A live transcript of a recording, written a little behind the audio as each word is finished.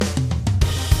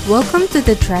Welcome to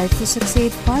the Drive to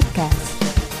Succeed podcast.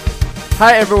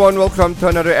 Hi everyone, welcome to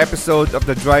another episode of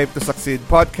the Drive to Succeed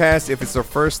podcast. If it's your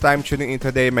first time tuning in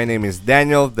today, my name is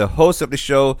Daniel, the host of the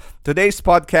show. Today's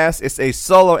podcast is a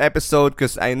solo episode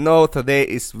because I know today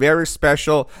is very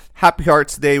special. Happy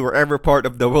Hearts Day wherever part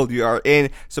of the world you are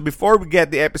in. So before we get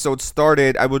the episode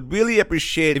started, I would really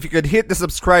appreciate if you could hit the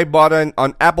subscribe button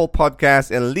on Apple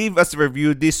Podcasts and leave us a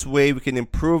review. This way we can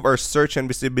improve our search and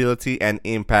visibility and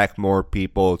impact more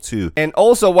people too. And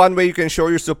also one way you can show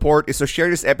your support is to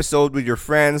share this episode with your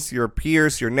friends, your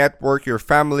peers, your network, your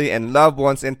family, and loved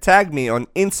ones, and tag me on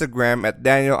Instagram at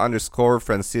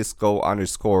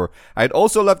Daniel_Francisco_. I'd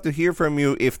also love to hear from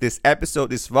you if this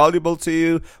episode is valuable to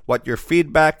you, what your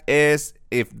feedback is,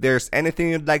 if there's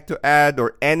anything you'd like to add,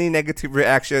 or any negative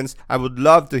reactions. I would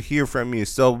love to hear from you.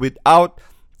 So without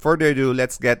further ado,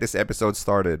 let's get this episode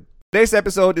started. Today's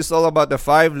episode is all about the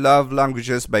 5 love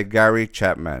languages by Gary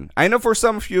Chapman. I know for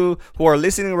some of you who are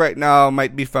listening right now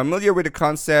might be familiar with the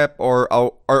concept or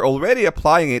are already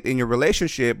applying it in your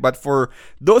relationship, but for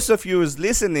those of you who's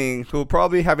listening who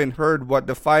probably haven't heard what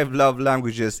the 5 love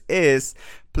languages is,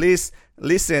 please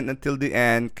listen until the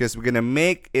end because we're going to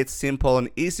make it simple and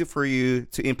easy for you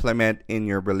to implement in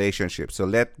your relationship. So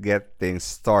let's get things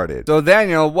started. So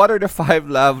Daniel, what are the 5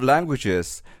 love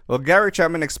languages? Well, Gary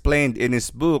Chapman explained in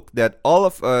his book that all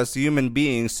of us human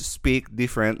beings speak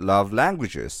different love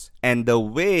languages. And the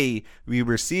way we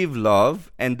receive love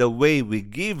and the way we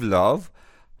give love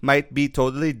might be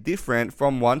totally different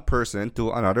from one person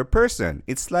to another person.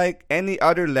 It's like any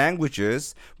other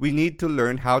languages, we need to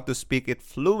learn how to speak it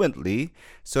fluently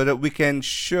so that we can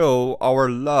show our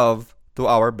love to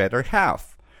our better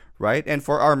half, right? And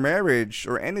for our marriage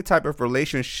or any type of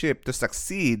relationship to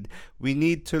succeed, we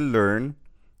need to learn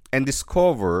and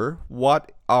discover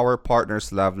what our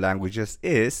partner's love languages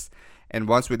is. And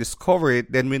once we discover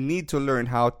it, then we need to learn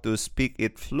how to speak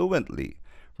it fluently,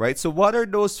 right? So what are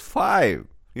those 5?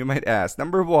 You might ask.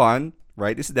 Number 1,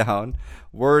 write this down,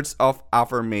 words of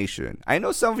affirmation. I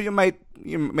know some of you may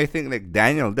think like,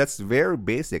 Daniel, that's very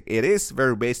basic. It is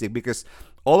very basic because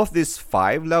all of these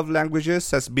 5 love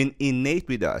languages has been innate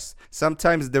with us.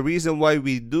 Sometimes the reason why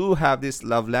we do have this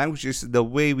love language is the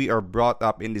way we are brought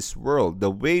up in this world,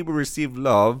 the way we receive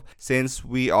love since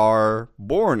we are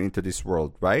born into this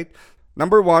world, right?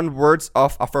 Number 1, words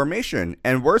of affirmation.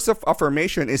 And words of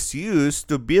affirmation is used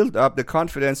to build up the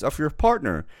confidence of your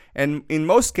partner. And in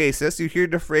most cases, you hear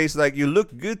the phrase like, you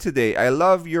look good today. I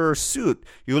love your suit.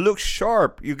 You look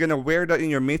sharp. You're going to wear that in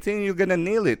your meeting. You're going to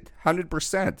nail it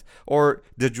 100%. Or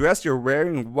the dress you're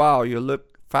wearing, wow, you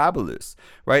look fabulous,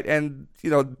 right? And,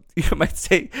 you might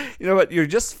say, you know what, you're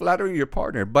just flattering your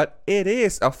partner, but it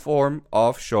is a form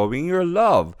of showing your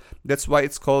love. That's why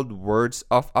it's called words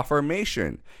of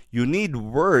affirmation. You need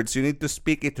words. You need to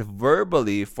speak it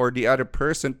verbally for the other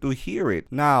person to hear it.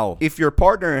 Now, if your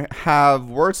partner have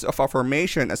words of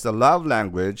affirmation as a love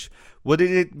language,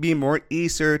 wouldn't it be more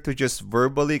easier to just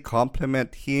verbally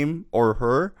compliment him or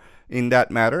her in that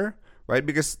matter? Right?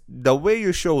 Because the way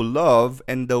you show love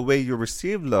and the way you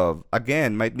receive love,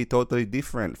 again, might be totally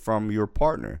different from your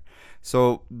partner.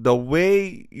 So the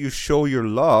way you show your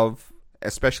love,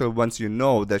 especially once you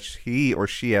know that he or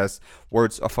she has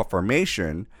words of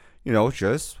affirmation,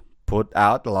 just put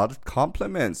out a lot of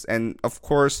compliments. And of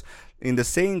course, in the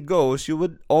saying goes, you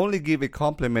would only give a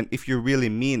compliment if you really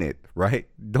mean it, right?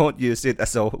 Don't use it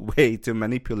as a way to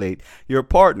manipulate your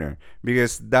partner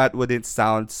because that wouldn't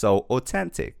sound so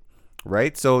authentic.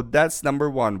 Right? So that's number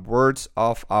 1, words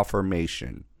of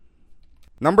affirmation.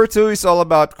 Number 2 is all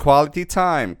about quality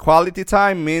time. Quality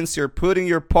time means you're putting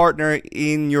your partner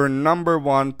in your number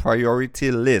 1 priority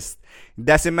list. It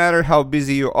doesn't matter how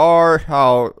busy you are,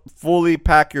 how fully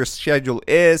packed your schedule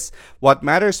is. What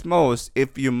matters most,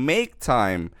 if you make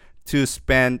time to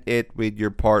spend it with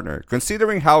your partner.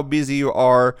 Considering how busy you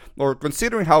are, or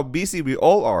considering how busy we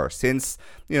all are, since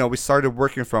we started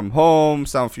working from home,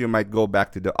 some of you might go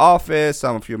back to the office,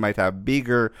 some of you might have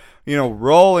bigger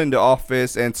role in the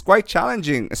office, and it's quite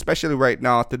challenging, especially right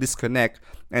now, to disconnect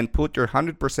and put your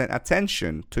 100%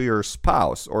 attention to your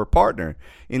spouse or partner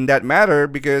in that matter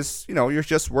because you're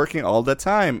just working all the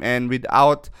time, and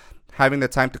without having the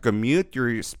time to commute,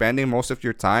 you're spending most of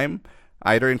your time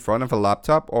either in front of a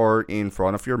laptop or in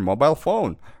front of your mobile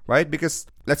phone, right? Because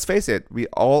let's face it, we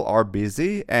all are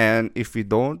busy, and if we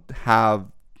don't have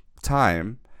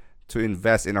time to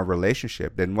invest in a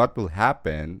relationship, then what will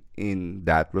happen in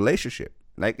that relationship?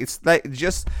 It's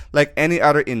just like any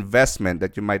other investment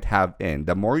that you might have in.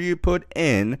 The more you put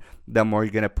in, the more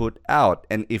you're gonna put out.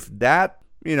 And if that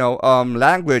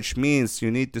language means you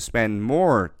need to spend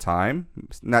more time,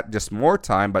 not just more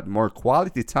time, but more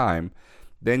quality time,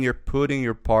 then you're putting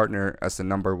your partner as a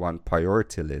number one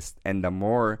priority list. And the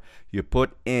more you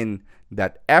put in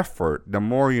that effort, the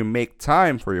more you make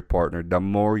time for your partner, the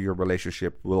more your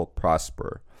relationship will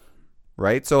prosper,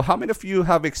 right? So how many of you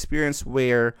have experience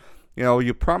where,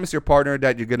 you promise your partner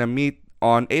that you're going to meet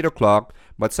on 8 o'clock,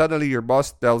 but suddenly your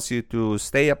boss tells you to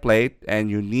stay up late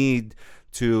and you need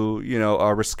to,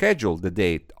 reschedule the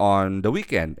date on the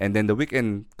weekend. And then the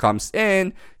weekend comes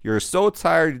in, you're so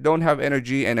tired, you don't have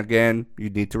energy, and again, you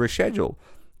need to reschedule.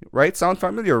 Right? Sound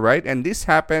familiar, right? And this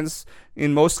happens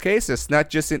in most cases, not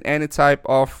just in any type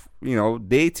of,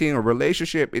 dating or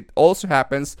relationship. It also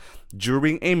happens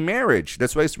during a marriage.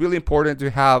 That's why it's really important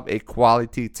to have a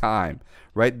quality time,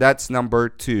 right? That's number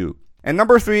 2. And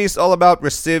number 3 is all about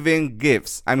receiving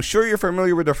gifts. I'm sure you're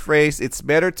familiar with the phrase, it's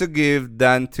better to give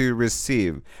than to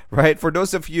receive, right? For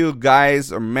those of you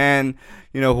guys or men,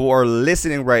 who are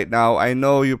listening right now, I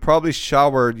know you probably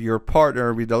showered your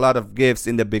partner with a lot of gifts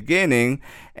in the beginning,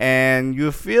 and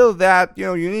you feel that,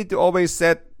 you need to always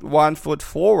set one foot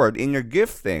forward in your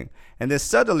gifting. And then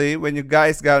suddenly, when you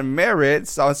guys got married,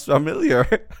 sounds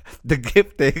familiar, the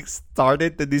gifting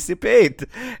started to dissipate.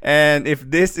 And if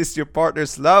this is your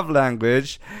partner's love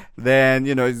language, then,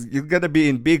 you're going to be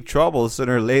in big trouble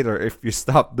sooner or later if you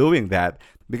stop doing that.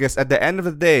 Because at the end of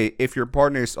the day, if your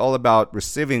partner is all about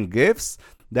receiving gifts,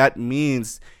 that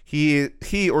means he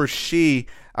or she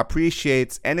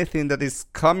appreciates anything that is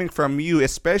coming from you,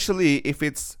 especially if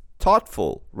it's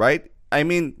thoughtful, right? I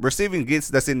mean, receiving gifts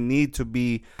doesn't need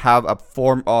to have a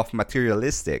form of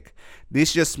materialistic.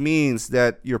 This just means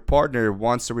that your partner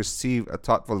wants to receive a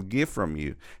thoughtful gift from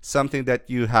you, something that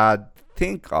you had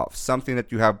think of, something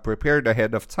that you have prepared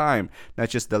ahead of time, not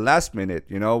just the last minute,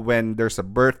 when there's a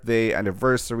birthday,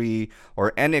 anniversary,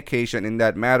 or any occasion in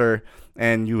that matter,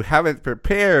 and you haven't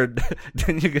prepared,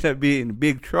 then you're going to be in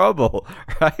big trouble,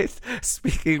 right?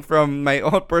 Speaking from my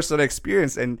own personal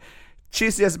experience, and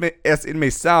cheesy as it may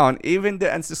sound, even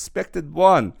the unsuspected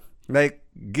one, like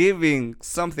giving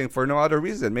something for no other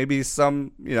reason, maybe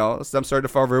some sort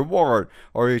of a reward,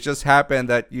 or it just happened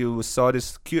that you saw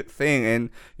this cute thing and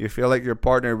you feel like your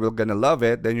partner will gonna love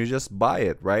it, then you just buy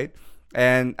it, right?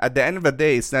 And at the end of the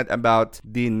day, it's not about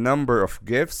the number of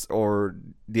gifts or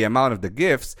the amount of the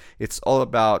gifts. It's all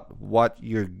about what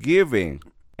you're giving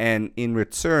and in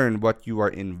return what you are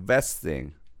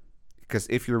investing. Because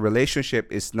if your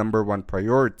relationship is number one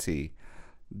priority,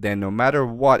 then no matter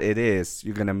what it is,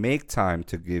 you're going to make time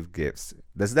to give gifts.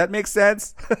 Does that make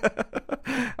sense?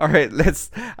 All right,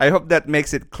 I hope that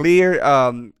makes it clear.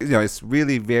 It's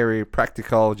really very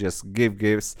practical. Just give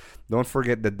gifts. Don't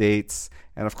forget the dates.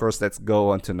 And of course, let's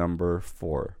go on to number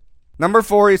 4. Number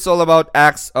 4 is all about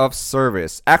acts of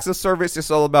service. Acts of service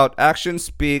is all about action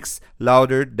speaks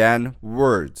louder than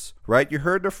words, right? You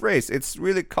heard the phrase. It's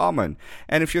really common.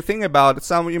 And if you think about it,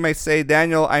 some of you might say,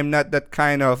 Daniel, I'm not that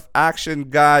kind of action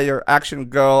guy or action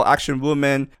girl, action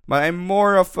woman, but I'm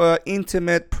more of an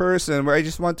intimate person where I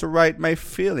just want to write my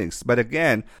feelings. But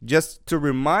again, just to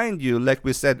remind you, like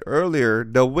we said earlier,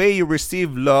 the way you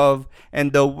receive love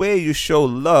and the way you show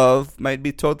love might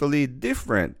be totally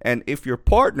different. And if your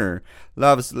partner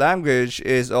love's language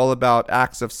is all about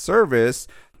acts of service,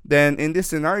 then in this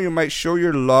scenario, you might show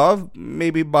your love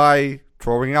maybe by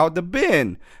throwing out the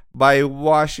bin, by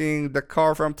washing the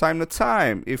car from time to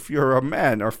time. If you're a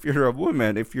man or if you're a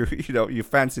woman, if you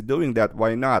fancy doing that,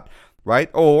 why not,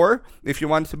 right? Or if you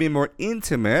want to be more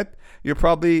intimate, you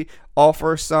probably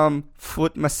offer some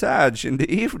foot massage in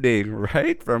the evening,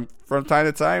 right? From time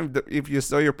to time, if you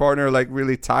saw your partner like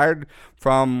really tired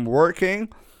from working.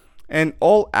 And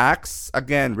all acts,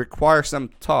 again, require some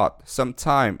thought, some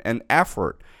time, and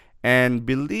effort. And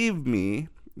believe me,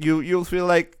 you'll feel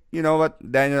like, you know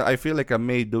what, Daniel, I feel like I'm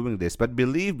made doing this. But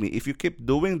believe me, if you keep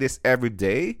doing this every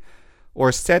day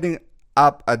or setting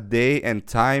up a day and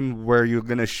time where you're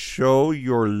going to show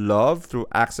your love through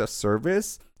acts of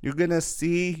service, you're going to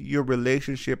see your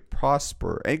relationship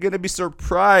prosper. And you're going to be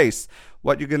surprised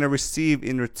what you're going to receive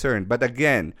in return. But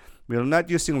again, we're not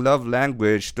using love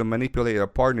language to manipulate our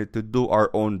partner to do our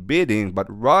own bidding, but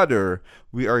rather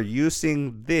we are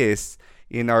using this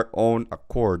in our own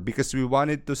accord because we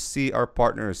wanted to see our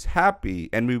partners happy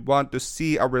and we want to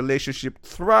see our relationship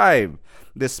thrive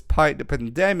despite the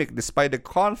pandemic, despite the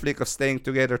conflict of staying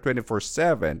together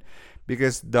 24/7.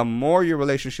 Because the more your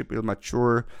relationship will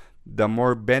mature, the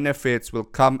more benefits will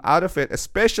come out of it,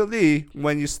 especially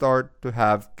when you start to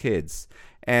have kids.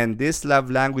 And these love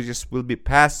languages will be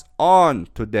passed on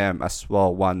to them as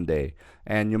well one day.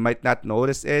 And you might not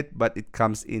notice it, but it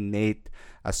comes innate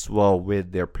as well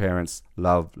with their parents'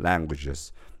 love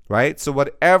languages, right? So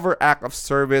whatever act of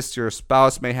service your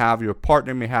spouse may have, your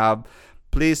partner may have,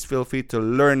 please feel free to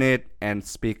learn it and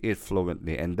speak it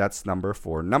fluently. And that's number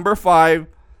 4. Number 5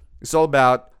 is all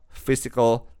about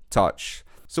physical touch.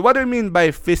 So what do you mean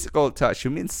by physical touch?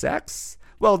 You mean sex?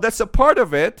 Well, that's a part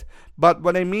of it. But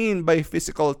what I mean by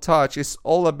physical touch is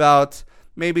all about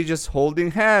maybe just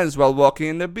holding hands while walking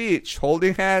in the beach,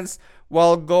 holding hands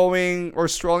while going or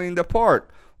strolling in the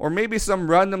park, or maybe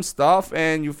some random stuff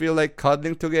and you feel like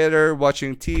cuddling together,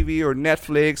 watching TV or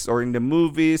Netflix or in the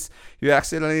movies. You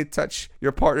accidentally touch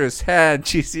your partner's hand,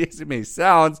 cheesy as it may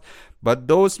sound, but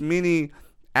those mini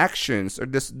actions or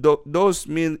those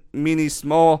mini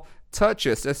small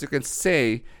touches, as you can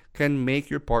say, can make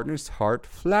your partner's heart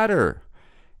flatter.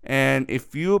 And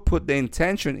if you put the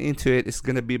intention into it, it's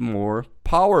going to be more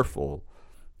powerful.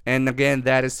 And again,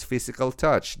 that is physical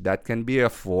touch. That can be a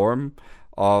form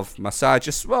of massage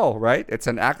as well, right? It's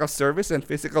an act of service and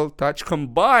physical touch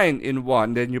combined in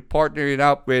one. Then you partner it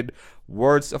up with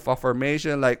words of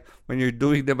affirmation, like when you're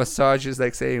doing the massages,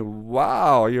 like saying,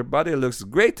 wow, your body looks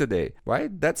great today,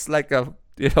 right? That's like a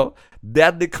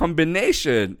deadly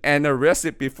combination and a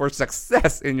recipe for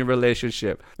success in your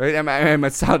relationship, right? I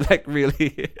might sound like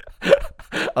really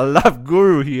a love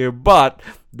guru here, but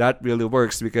that really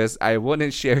works because I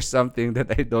wouldn't share something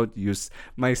that I don't use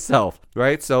myself,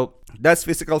 right? So that's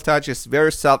physical touch. Is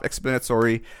very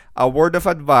self-explanatory. A word of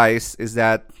advice is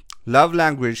that love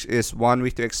language is one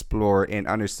way to explore and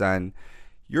understand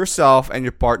yourself and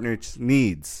your partner's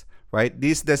needs, right?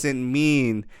 This doesn't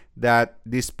mean that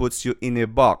this puts you in a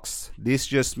box. This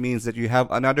just means that you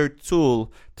have another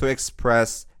tool to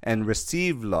express and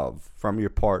receive love from your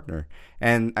partner.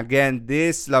 And again,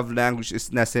 this love language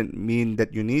doesn't mean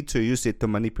that you need to use it to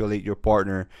manipulate your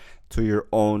partner to your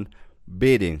own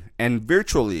bidding. And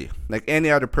virtually, like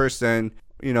any other person,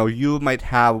 you might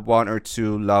have one or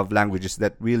two love languages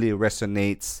that really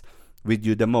resonates with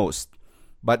you the most.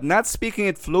 But not speaking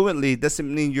it fluently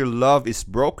doesn't mean your love is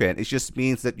broken. It just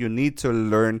means that you need to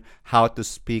learn how to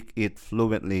speak it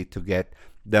fluently to get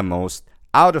the most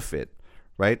out of it,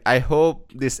 right? I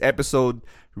hope this episode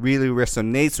really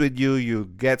resonates with you.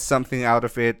 You get something out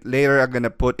of it. Later, I'm going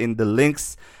to put in the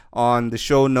links on the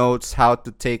show notes how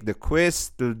to take the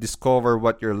quiz to discover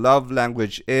what your love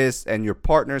language is and your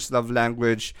partner's love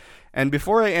language. And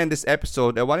before I end this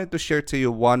episode, I wanted to share to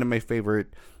you one of my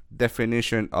favorite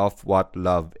definition of what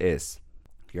love is.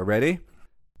 You ready?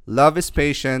 Love is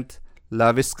patient,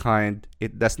 love is kind,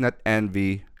 it does not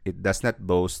envy, it does not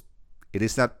boast, it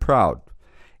is not proud,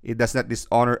 it does not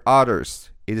dishonor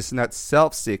others, it is not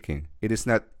self-seeking, it is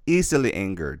not easily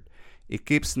angered, it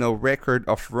keeps no record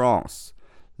of wrongs.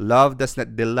 Love does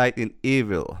not delight in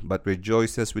evil, but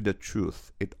rejoices with the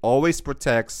truth. It always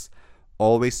protects,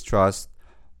 always trusts,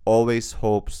 always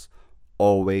hopes,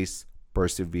 always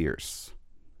perseveres.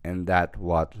 And that's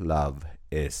what love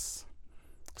is.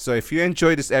 So if you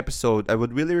enjoyed this episode, I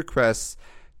would really request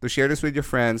to share this with your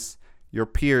friends, your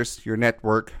peers, your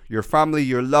network, your family,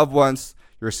 your loved ones,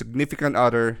 your significant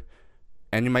other,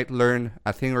 and you might learn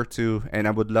a thing or two. And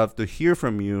I would love to hear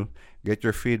from you, get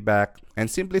your feedback, and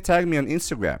simply tag me on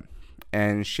Instagram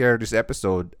and share this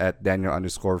episode at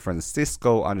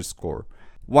Daniel_Francisco_.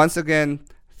 Once again,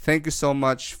 thank you so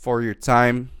much for your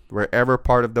time. Wherever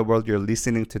part of the world you're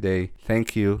listening today,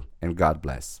 thank you and God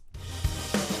bless.